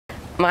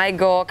My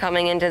goal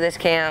coming into this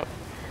camp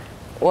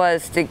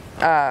was to,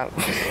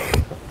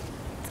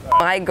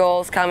 my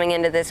goals coming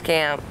into this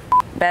camp,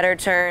 better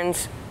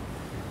turns,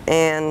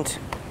 and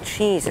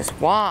Jesus,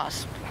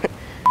 wasp.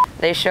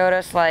 They showed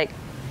us like,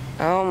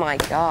 oh my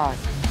God.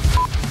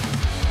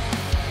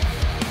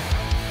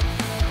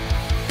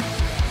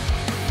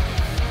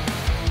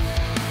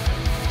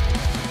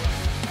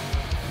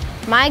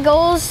 My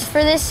goals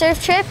for this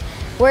surf trip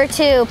were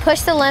to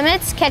push the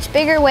limits, catch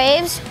bigger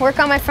waves, work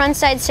on my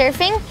frontside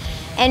surfing,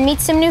 and meet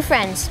some new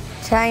friends.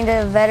 Trying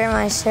to better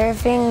my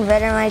surfing,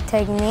 better my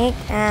technique,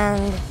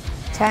 and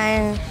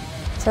trying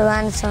to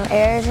land some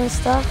airs and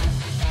stuff.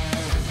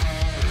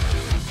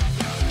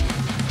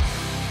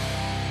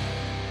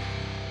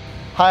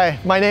 Hi,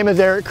 my name is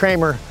Erik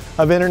Krammer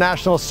of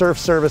International Surf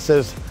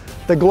Services.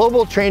 The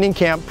Global Training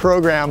Camp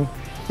program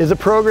is a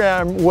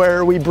program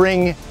where we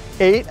bring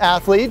 8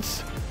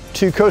 athletes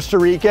to Costa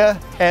Rica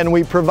and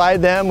we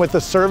provide them with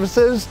the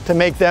services to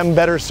make them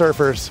better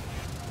surfers.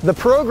 The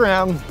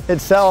program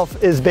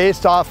itself is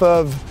based off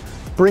of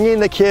bringing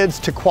the kids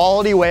to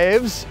quality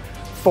waves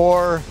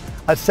for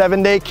a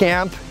 7-day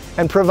camp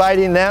and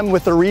providing them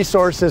with the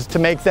resources to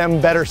make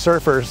them better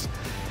surfers.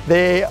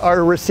 They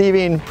are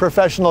receiving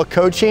professional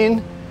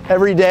coaching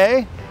every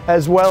day,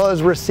 as well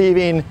as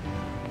receiving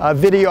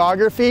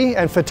videography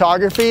and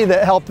photography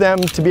that help them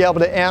to be able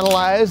to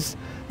analyze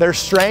their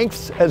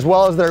strengths as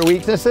well as their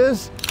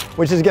weaknesses,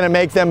 which is going to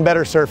make them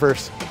better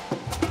surfers.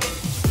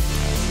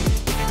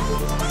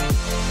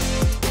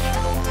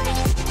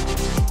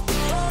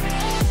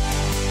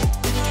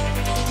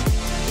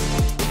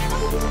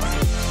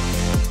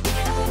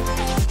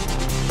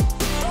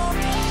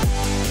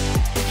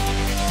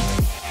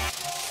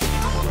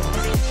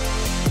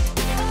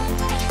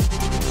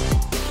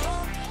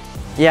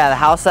 Yeah, the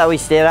house that we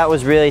stayed at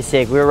was really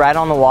sick. We were right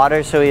on the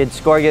water, so we'd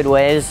score good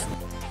waves.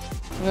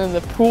 And then the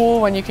pool,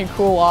 when you can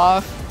cool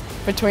off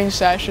between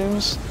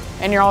sessions,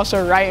 and you're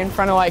also right in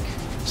front of like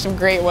some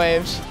great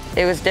waves.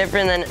 It was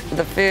different than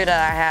the food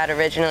that I had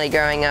originally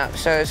growing up,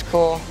 so it was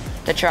cool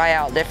to try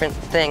out different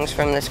things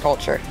from this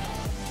culture.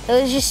 It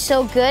was just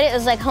so good. It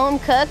was like home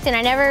cooked, and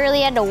I never really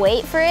had to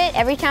wait for it.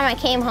 Every time I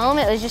came home,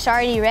 it was just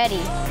already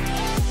ready.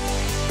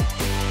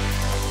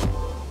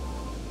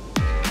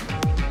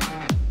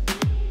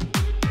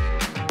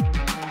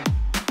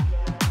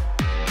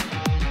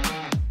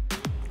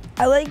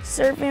 I like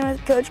surfing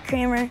with Coach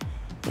Krammer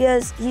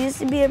because he used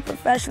to be a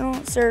professional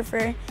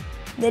surfer,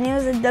 then he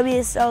was a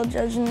WSL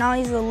judge, and now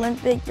he's an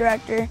Olympic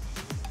director.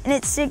 And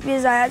it's sick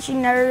because I actually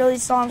never really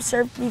saw him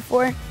surf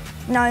before.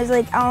 Now he's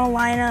like out on the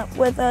lineup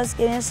with us,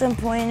 giving us some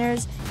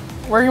pointers.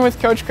 Working with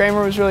Coach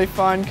Krammer was really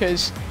fun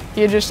because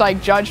he had just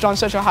like judged on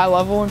such a high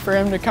level, and for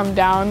him to come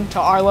down to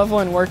our level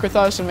and work with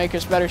us and make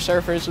us better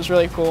surfers was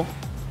really cool.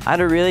 I had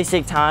a really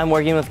sick time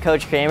working with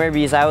Coach Krammer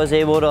because I was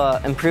able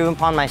to improve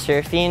upon my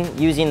surfing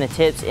using the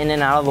tips in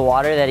and out of the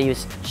water that he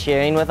was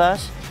sharing with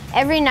us.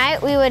 Every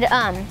night we would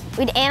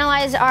we'd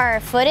analyze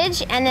our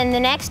footage, and then the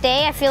next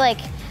day I feel like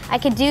I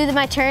could do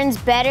my turns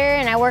better,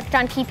 and I worked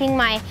on keeping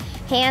my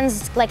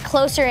hands like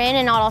closer in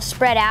and not all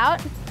spread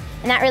out,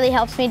 and that really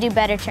helps me do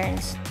better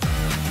turns.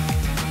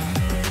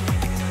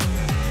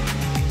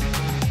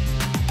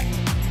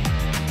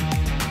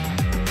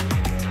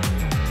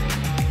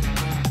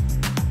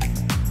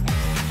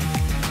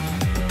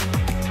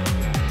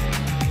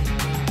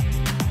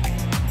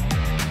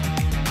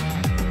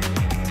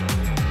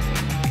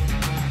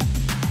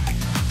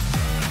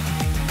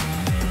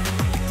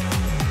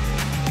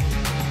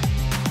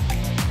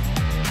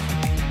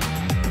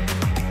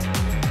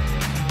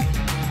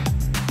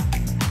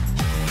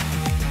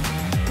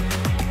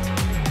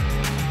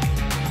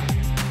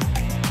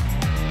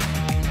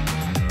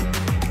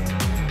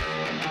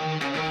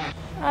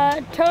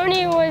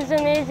 Tony was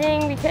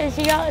amazing because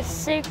he got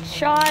 6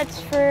 shots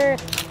for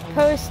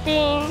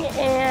posting,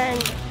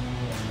 and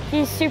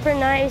he's super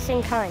nice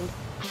and kind.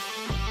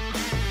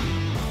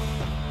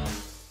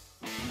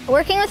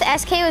 Working with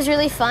SK was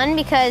really fun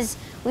because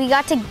we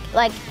got to,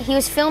 he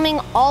was filming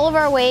all of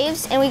our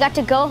waves, and we got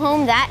to go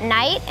home that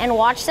night and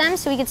watch them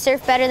so we could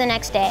surf better the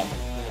next day.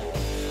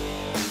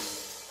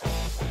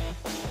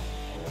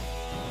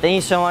 Thank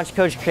you so much,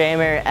 Coach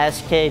Krammer,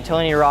 SK,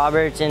 Tony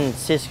Roberts, and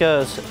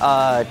Cisco's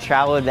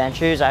travel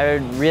adventures. I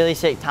had a really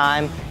sick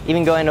time,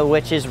 even going to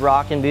Witch's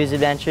Rock and Boos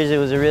Adventures. It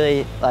was a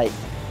really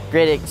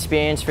great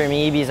experience for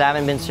me because I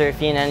haven't been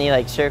surfing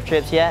any surf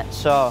trips yet.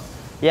 So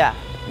yeah,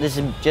 this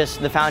is just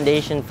the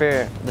foundation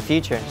for the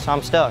future. So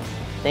I'm stoked.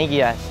 Thank you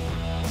guys.